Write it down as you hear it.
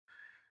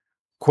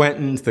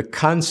Quentin, the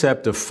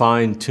concept of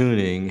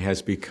fine-tuning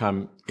has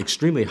become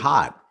extremely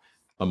hot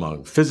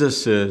among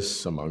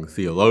physicists, among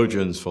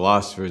theologians,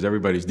 philosophers.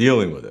 Everybody's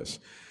dealing with this.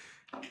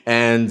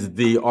 And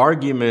the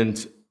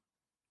argument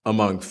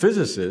among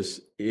physicists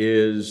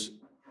is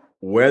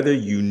whether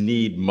you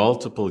need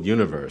multiple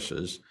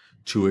universes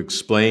to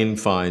explain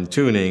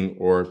fine-tuning,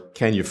 or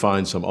can you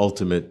find some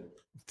ultimate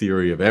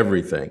theory of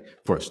everything?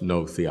 Of course,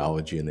 no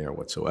theology in there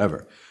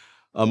whatsoever.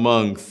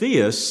 Among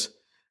theists,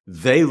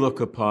 they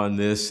look upon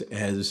this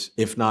as,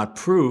 if not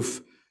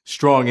proof,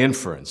 strong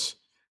inference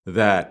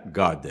that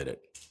God did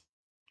it.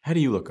 How do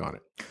you look on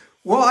it?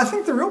 Well, I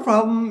think the real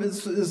problem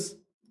is the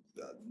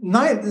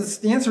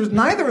answer is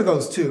neither of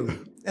those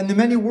two. And the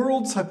many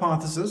worlds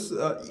hypothesis,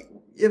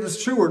 if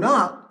it's true or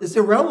not, is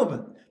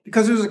irrelevant,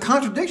 because there's a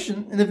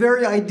contradiction in the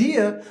very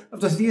idea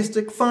of the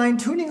theistic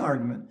fine-tuning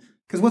argument.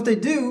 Because what they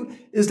do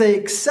is they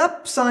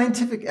accept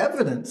scientific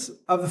evidence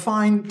of the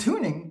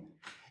fine-tuning,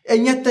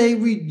 and yet they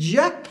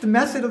reject the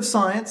method of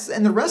science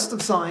and the rest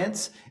of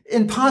science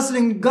in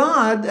positing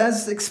God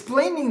as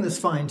explaining this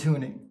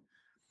fine-tuning.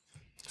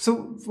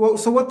 So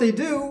what they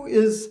do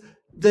is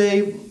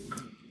they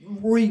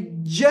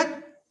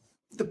reject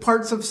the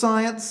parts of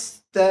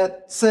science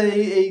that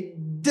say a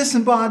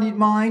disembodied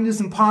mind is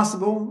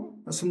impossible,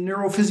 some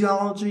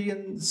neurophysiology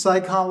and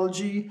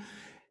psychology,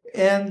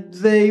 and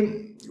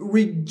they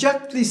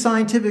reject the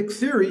scientific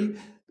theory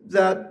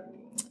that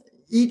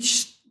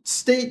each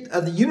state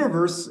of the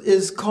universe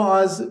is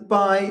caused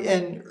by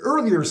an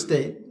earlier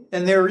state.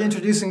 And they're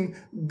introducing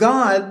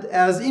God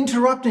as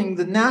interrupting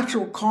the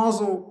natural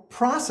causal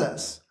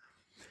process.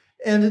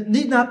 And it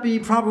need not be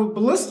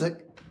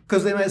probabilistic,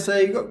 because they might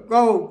say,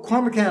 oh,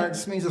 quantum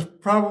mechanics means it's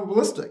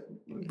probabilistic.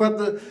 But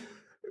the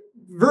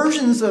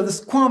versions of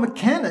this quantum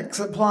mechanics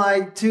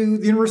apply to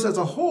the universe as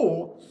a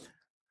whole.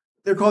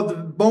 They're called the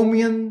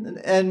Bohmian,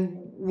 and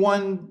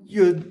one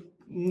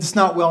it's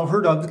not well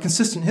heard of, the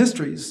consistent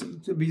histories.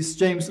 It would be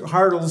James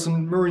Hartle's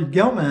and Murray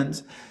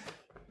Gell-Mann's.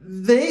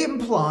 They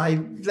imply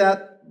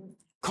that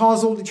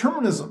causal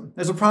determinism,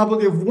 there's a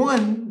probability of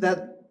one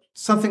that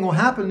something will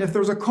happen if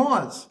there's a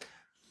cause.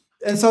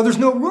 And so there's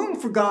no room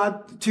for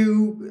God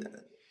to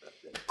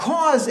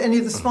cause any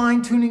of the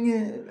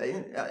fine-tuning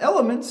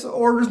elements,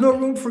 or there's no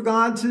room for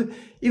God to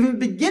even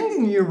begin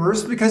in the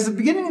universe, because the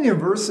beginning of the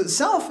universe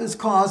itself is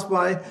caused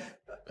by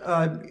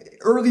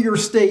earlier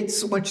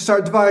states. Once you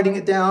start dividing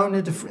it down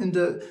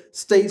into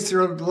states that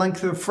are the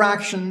length of a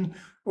fraction,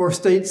 or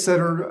states that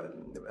are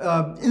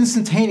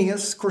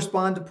instantaneous,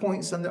 correspond to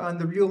points on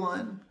the real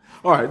line.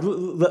 All right,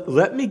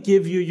 let me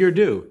give you your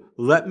due.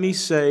 Let me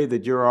say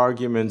that your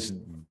arguments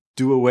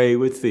do away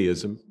with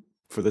theism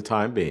for the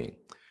time being.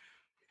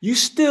 You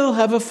still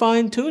have a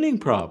fine-tuning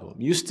problem.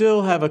 You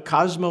still have a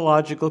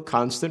cosmological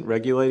constant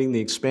regulating the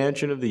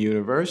expansion of the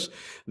universe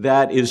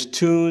that is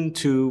tuned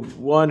to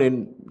one,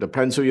 in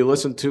depends who you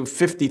listen to,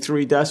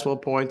 53 decimal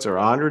points or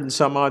 100 and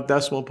some odd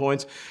decimal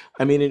points.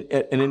 I mean,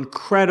 an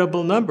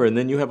incredible number. And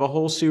then you have a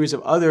whole series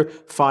of other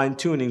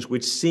fine-tunings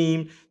which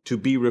seem to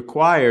be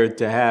required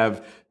to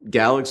have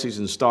galaxies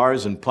and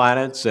stars and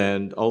planets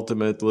and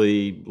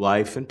ultimately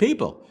life and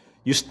people.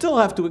 You still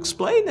have to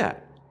explain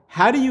that.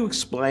 How do you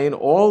explain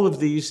all of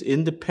these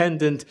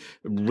independent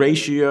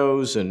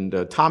ratios and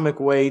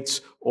atomic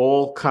weights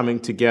all coming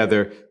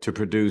together to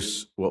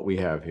produce what we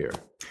have here?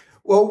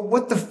 Well,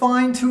 what the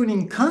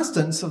fine-tuning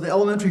constants of the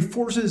elementary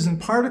forces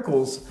and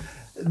particles,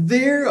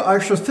 they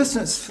are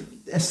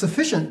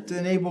sufficient to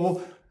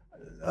enable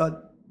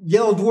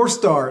yellow dwarf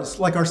stars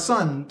like our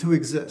sun to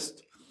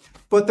exist.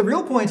 But the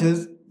real point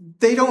is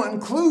they don't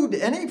include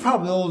any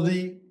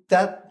probability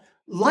that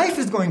life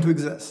is going to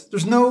exist.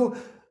 There's no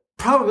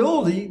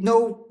probability,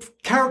 no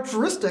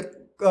characteristic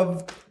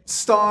of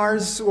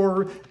stars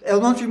or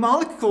elementary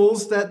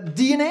molecules that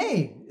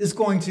DNA is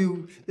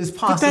possible.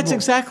 But that's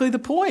exactly the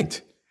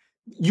point.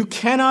 You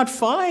cannot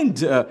find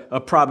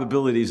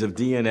probabilities of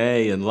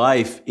DNA and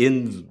life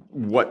in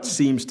what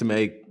seems to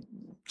make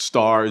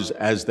stars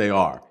as they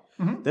are.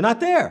 Mm-hmm. They're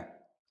not there.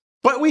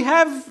 But we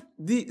have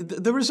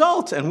the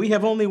results, and we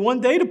have only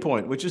one data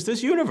point, which is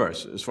this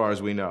universe, as far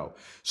as we know.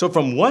 So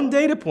from one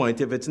data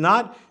point, if it's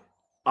not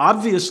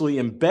obviously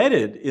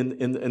embedded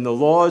in the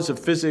laws of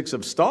physics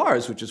of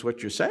stars, which is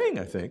what you're saying,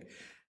 I think,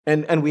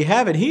 and we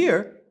have it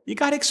here, you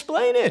got to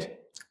explain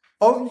it.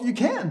 Oh, you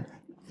can.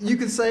 You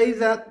could say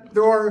that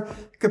there are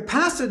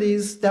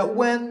capacities that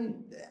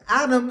when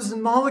atoms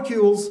and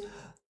molecules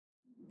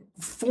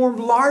form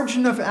large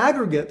enough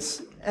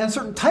aggregates, and a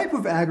certain type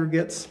of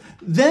aggregates,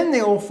 then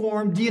they will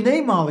form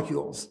DNA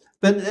molecules,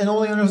 and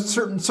only under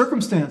certain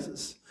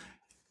circumstances.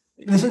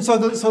 And so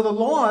the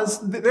laws,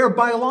 they're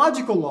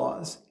biological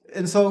laws,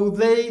 and so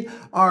they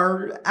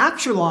are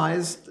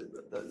actualized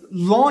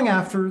long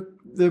after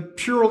the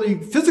purely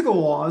physical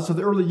laws of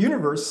the early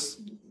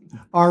universe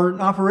are in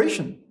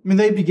operation. I mean,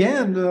 they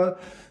began,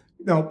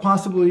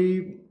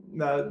 possibly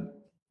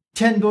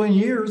 10 billion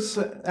years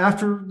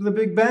after the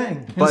Big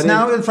Bang. Right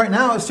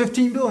now, it's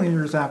 15 billion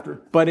years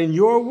after. But in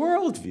your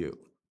worldview,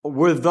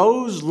 were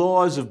those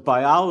laws of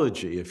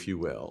biology, if you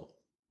will,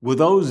 Were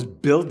those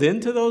built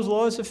into those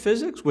laws of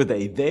physics? Were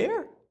they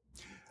there?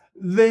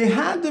 They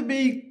had to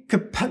be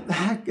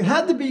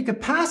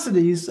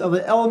capacities of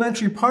the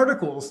elementary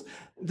particles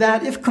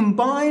that, if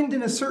combined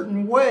in a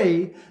certain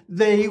way,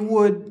 they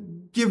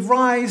would give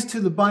rise to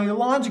the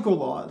biological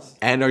laws.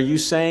 And are you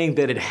saying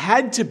that it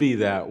had to be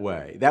that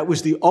way? That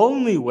was the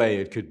only way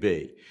it could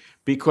be?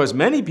 Because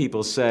many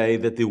people say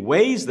that the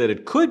ways that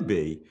it could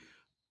be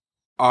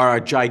are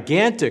a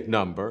gigantic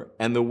number,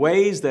 and the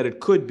ways that it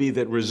could be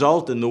that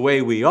result in the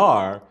way we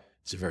are,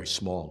 it's a very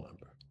small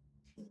number.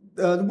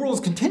 The world is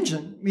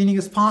contingent, meaning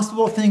it's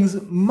possible things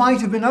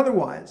might have been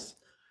otherwise.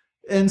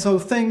 And so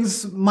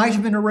things might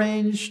have been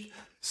arranged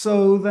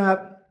so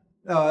that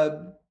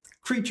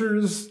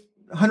creatures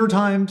 100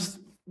 times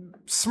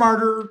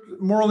smarter,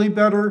 morally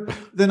better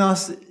than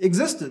us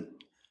existed.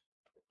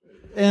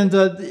 And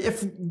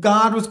if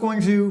God was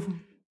going to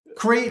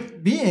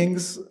create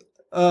beings,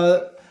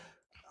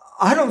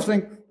 I don't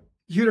think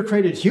he would have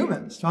created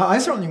humans. I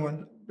certainly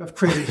wouldn't have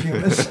created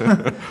humans.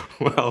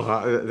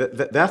 Well,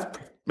 that's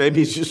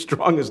maybe your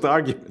strongest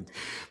argument.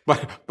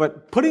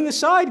 But putting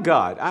aside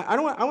God, I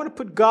want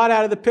to put God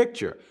out of the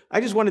picture. I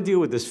just want to deal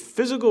with this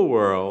physical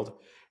world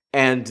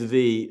and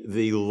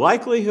the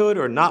likelihood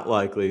or not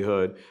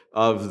likelihood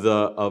of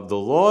the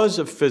laws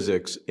of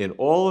physics in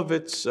all of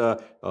its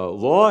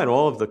law and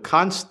all of the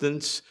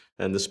constants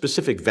and the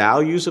specific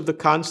values of the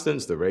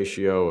constants, the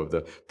ratio of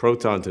the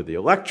proton to the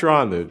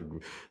electron, the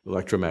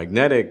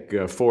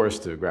electromagnetic force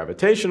to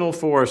gravitational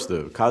force,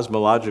 the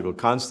cosmological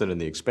constant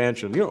and the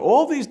expansion,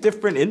 all these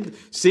different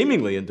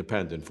seemingly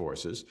independent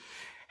forces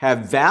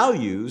have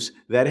values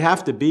that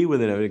have to be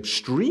within an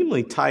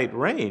extremely tight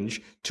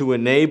range to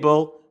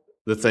enable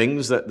the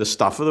things, the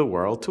stuff of the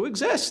world to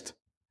exist.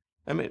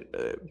 I mean,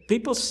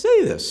 people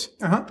say this,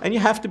 and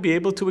you have to be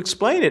able to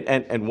explain it.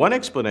 And one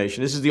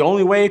explanation is the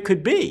only way it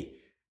could be,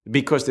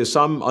 because there's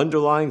some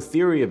underlying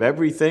theory of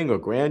everything or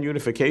grand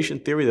unification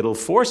theory that'll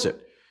force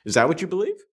it. Is that what you believe?